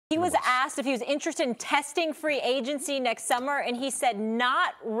He was asked if he was interested in testing free agency next summer, and he said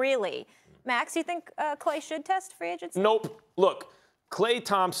not really. Max, you think Klay should test free agency? Nope. Look, Klay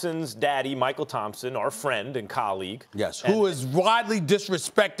Thompson's daddy, Michael Thompson, our friend and colleague. Yes, who is widely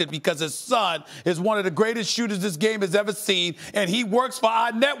disrespected because his son is one of the greatest shooters this game has ever seen, and he works for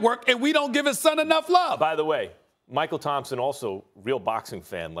our network, and we don't give his son enough love. By the way, Michael Thompson, also real boxing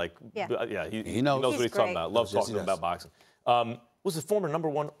fan. Like, yeah, he knows what he's talking about. Loves talking about boxing. Was a former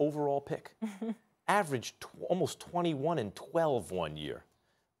 #1 overall pick. Averaged almost 21 and 12 one year.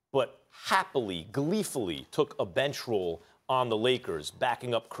 But happily, gleefully took a bench role on the Lakers,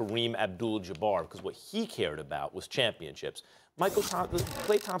 backing up Kareem Abdul-Jabbar, because what he cared about was championships.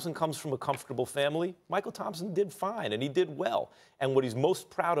 Klay Thompson comes from a comfortable family. Michael Thompson did fine, and he did well. And what he's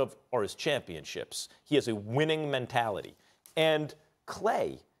most proud of are his championships. He has a winning mentality. And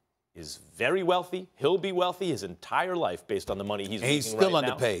Klay is very wealthy. He'll be wealthy his entire life based on the money he's making right now. He's still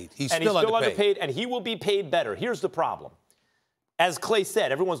underpaid. He's still underpaid, and he will be paid better. Here's the problem. As Klay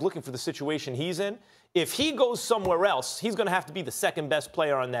said, everyone's looking for the situation he's in. If he goes somewhere else, he's going to have to be the second best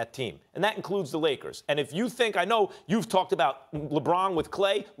player on that team, and that includes the Lakers. And if you think, I know you've talked about LeBron with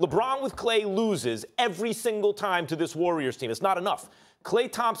Klay loses every single time to this Warriors team. It's not enough.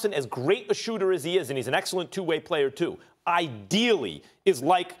 Klay Thompson, as great a shooter as he is, and he's an excellent two-way player too, ideally is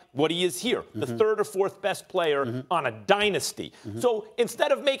like what he is here, the third or fourth best player on a dynasty. So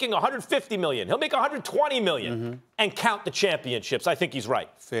instead of making $150 million, he'll make $120 million and count the championships. I think he's right.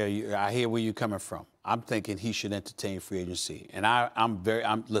 Fair. I hear where you're coming from. I'm thinking he should entertain free agency. And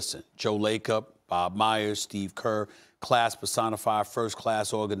listen, Joe Lacob, Bob Myers, Steve Kerr, class personified,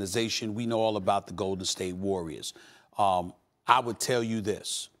 first-class organization. We know all about the Golden State Warriors. I would tell you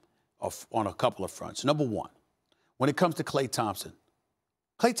this on a couple of fronts. Number one, when it comes to Klay Thompson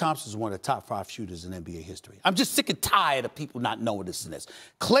is one of the top 5 shooters in NBA history. I'm just sick and tired of people not knowing this and this.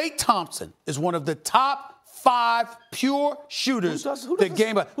 Klay Thompson is one of the top 5 pure shooters. There's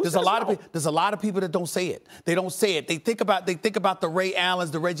a lot of people that don't say it. They don't say it. They think about the Ray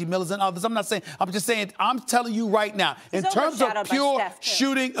Allens, the Reggie Millers, and others. I'm telling you right now, in terms of pure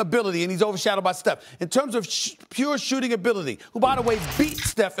shooting ability, and he's overshadowed by Steph. In terms of pure shooting ability, who by the way beat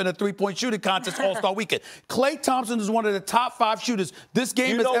Steph in a 3-point shooting contest All-Star Weekend. Klay Thompson is one of the top 5 shooters this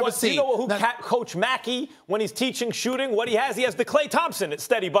game has ever seen. You know Coach Mackey, when he's teaching shooting, what he has the Klay Thompson at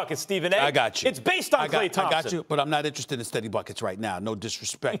Steady Buckets, Stephen A. I got you. It's based on Klay Thompson. I got you, but I'm not interested in steady buckets right now. No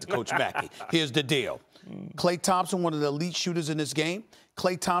disrespect to Coach Mackey. Here's the deal. Klay Thompson, one of the elite shooters in this game.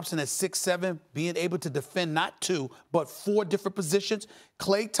 Klay Thompson at 6'7", being able to defend not 2, but 4 different positions.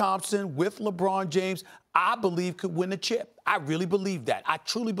 Klay Thompson with LeBron James, I believe, could win a chip. I really believe that. I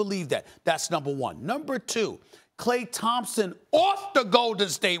truly believe that. That's number one. Number 2, Klay Thompson off the Golden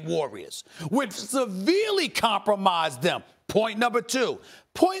State Warriors, which severely compromised them. Point number 2.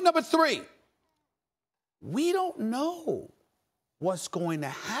 Point number 3. We don't know what's going to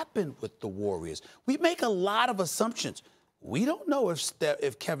happen with the Warriors. We make a lot of assumptions. We don't know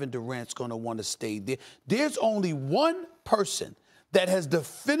if Kevin Durant's going to want to stay there. There's only one person that has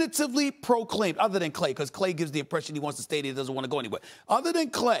definitively proclaimed, other than Klay, because Klay gives the impression he wants to stay there, doesn't want to go anywhere. Other than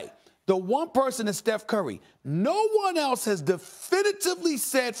Klay, the one person is Steph Curry. No one else has definitively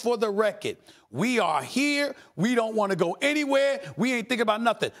said for the record, we are here, we don't want to go anywhere, we ain't thinking about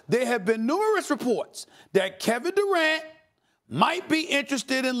nothing. There have been numerous reports that Kevin Durant might be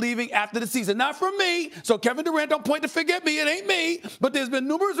interested in leaving after the season. Not from me, so Kevin Durant, don't point the finger at me, it ain't me. But there's been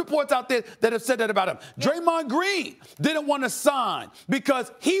numerous reports out there that have said that about him. Draymond Green didn't want to sign because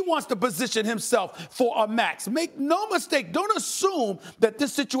he wants to position himself for a max. Make no mistake, don't assume that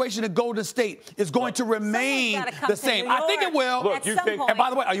this situation in Golden State is going to remain the same. I think it will. Look, you think, and by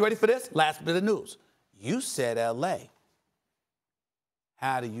the way, are you ready for this? Last bit of news. You said L.A.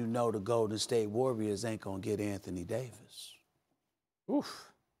 How do you know the Golden State Warriors ain't going to get Anthony Davis?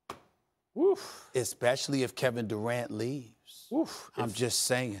 Oof. Oof. Especially if Kevin Durant leaves. Oof. I'm just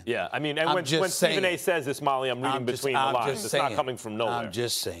saying. Yeah, I mean, and when Stephen A. says this, Molly, I'm reading between the lines. It's not coming from nowhere. I'm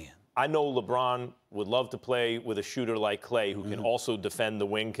just saying. I know LeBron would love to play with a shooter like Klay who can also defend the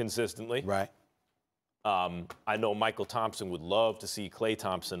wing consistently. Right. I know Michael Thompson would love to see Klay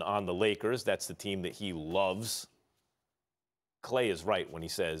Thompson on the Lakers. That's the team that he loves. Klay is right when he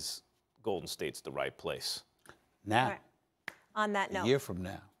says Golden State's the right place. Now. On that note, a year from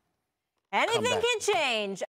now, anything can change.